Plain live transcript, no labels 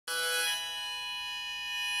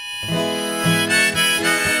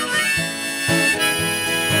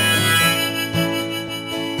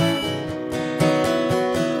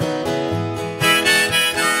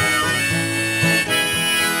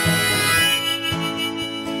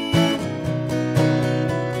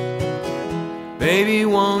Baby,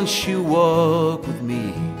 won't you walk with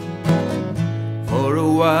me for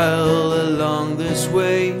a while along this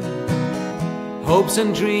way? Hopes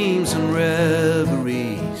and dreams and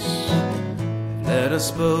reveries led us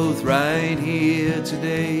both right here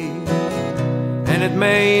today. And it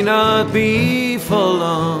may not be for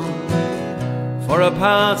long, for our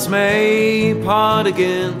paths may part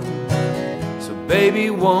again. So baby,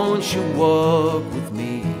 won't you walk with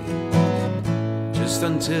me just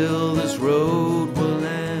until this road will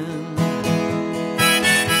end?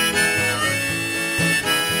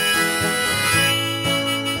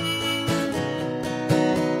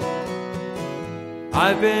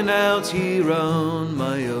 I've been out here on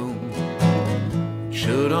my own,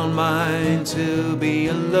 sure don't mind to be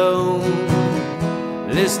alone,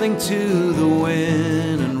 listening to the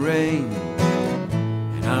wind and rain.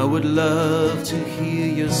 And I would love to hear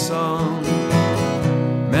your song,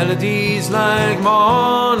 melodies like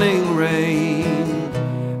morning rain,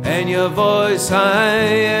 and your voice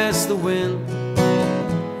high as the wind.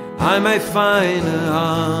 I may find a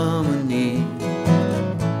harmony,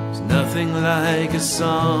 there's nothing like a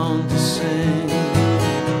song to sing.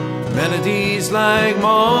 Melodies like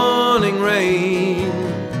morning rain,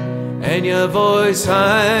 and your voice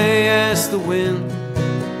high as the wind.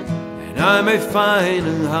 And I may find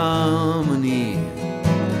a harmony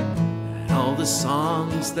in all the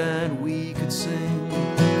songs that we could sing.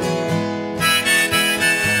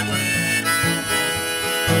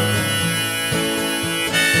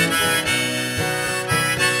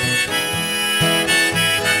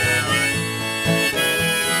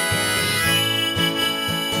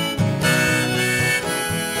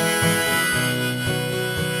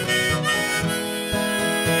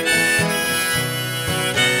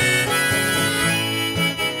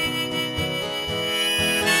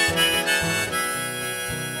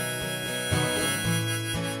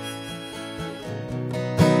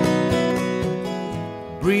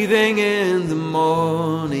 Breathing in the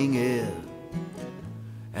morning air,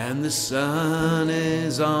 and the sun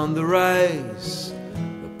is on the rise,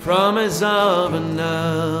 the promise of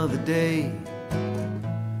another day,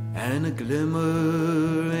 and a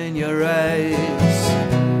glimmer in your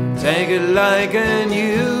eyes. Take it like a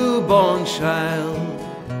newborn child,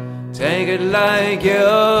 take it like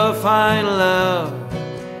your final hour.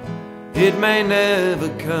 It may never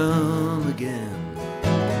come again,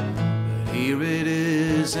 here it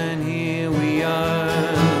is, and here we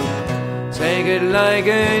are. Take it like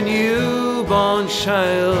a newborn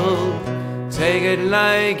child, take it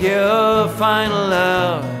like your final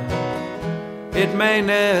hour. It may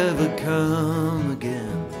never come again.